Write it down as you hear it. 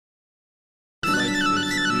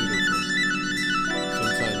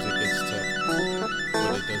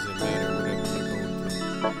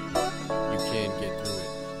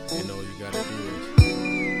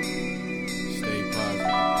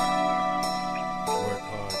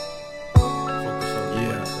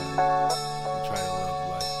and try to love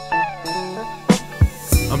life.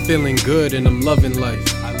 I'm feeling good and I'm loving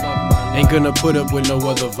life. I love my life. Ain't gonna put up with no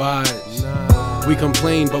other vibes. Nah. We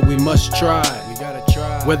complain but we must try. We gotta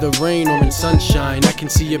try. Whether rain or in sunshine, I can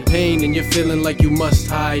see your pain and you're feeling like you must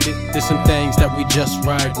hide it. There's some things that we just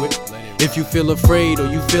ride with. If you feel afraid or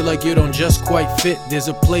you feel like you don't just quite fit, there's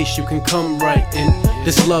a place you can come right in.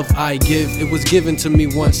 This love I give, it was given to me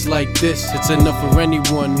once like this. It's enough for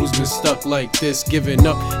anyone who's been stuck like this. Giving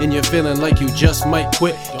up and you're feeling like you just might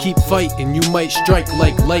quit. Keep fighting, you might strike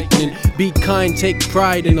like lightning. Be kind, take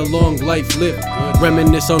pride in a long life lived.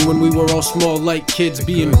 Reminisce on when we were all small like kids.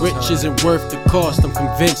 Being rich isn't worth the cost, I'm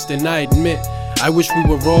convinced and I admit I wish we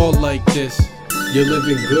were all like this. You're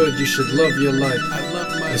living good, you should love your life.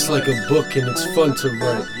 It's like a book and it's fun to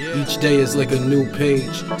write. Each day is like a new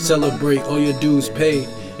page. Celebrate all your dues paid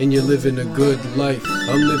and you're living a good life.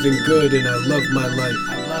 I'm living good and I love my life.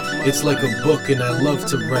 It's like a book and I love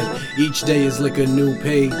to write. Each day is like a new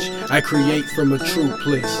page. I create from a true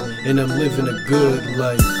place and I'm living a good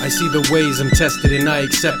life. I see the ways I'm tested and I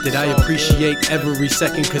accept it. I appreciate every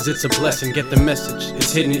second cause it's a blessing. Get the message,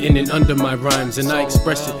 it's hidden in and under my rhymes and I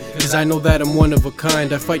express it cause I know that I'm one of a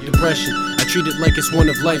kind. I fight depression, I treat it like it's one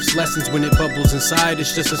of life's lessons. When it bubbles inside,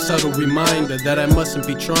 it's just a subtle reminder that I mustn't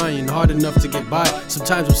be trying hard enough to get by.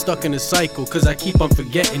 Sometimes I'm stuck in a cycle cause I keep on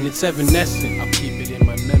forgetting it's evanescent. I'll keep it in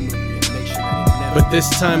my memory and make sure that it never. But this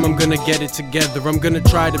time I'm gonna get it together. I'm gonna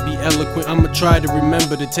try to be eloquent. I'ma try to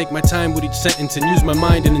remember to take my time with each sentence and use my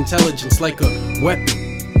mind and intelligence like a weapon.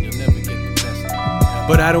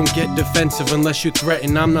 But I don't get defensive unless you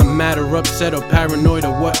threaten. I'm not mad or upset or paranoid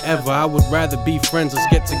or whatever. I would rather be friends,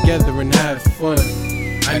 let's get together and have fun.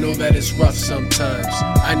 I know that it's rough sometimes,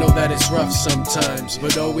 I know that it's rough sometimes,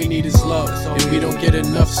 but all we need is love, and we don't get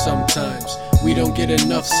enough sometimes. We don't get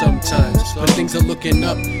enough sometimes, but things are looking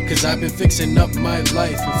up, cause I've been fixing up my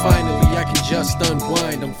life. And finally I can just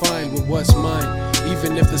unwind, I'm fine with what's mine.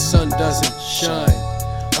 Even if the sun doesn't shine,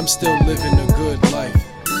 I'm still living a good life.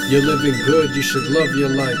 You're living good, you should love your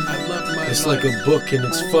life. It's like a book and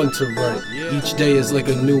it's fun to write. Each day is like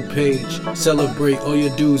a new page. Celebrate all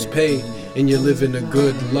your dues paid and you're living a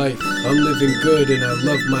good life. I'm living good and I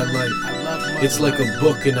love my life. It's like a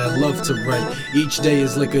book and I love to write. Each day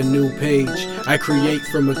is like a new page. I create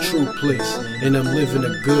from a true place and I'm living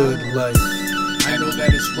a good life. I know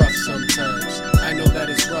that it's rough sometimes, I know that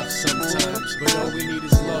it's rough sometimes, but all we need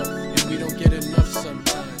is love and we don't get enough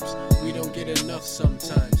sometimes. We don't get enough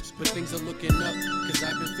sometimes, but things are looking up, cause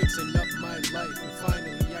I've been fixing up my life. And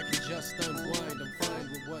finally I can just unwind, I'm fine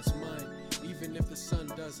with what's mine. Even if the sun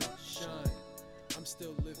doesn't shine, I'm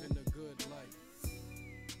still living a good life.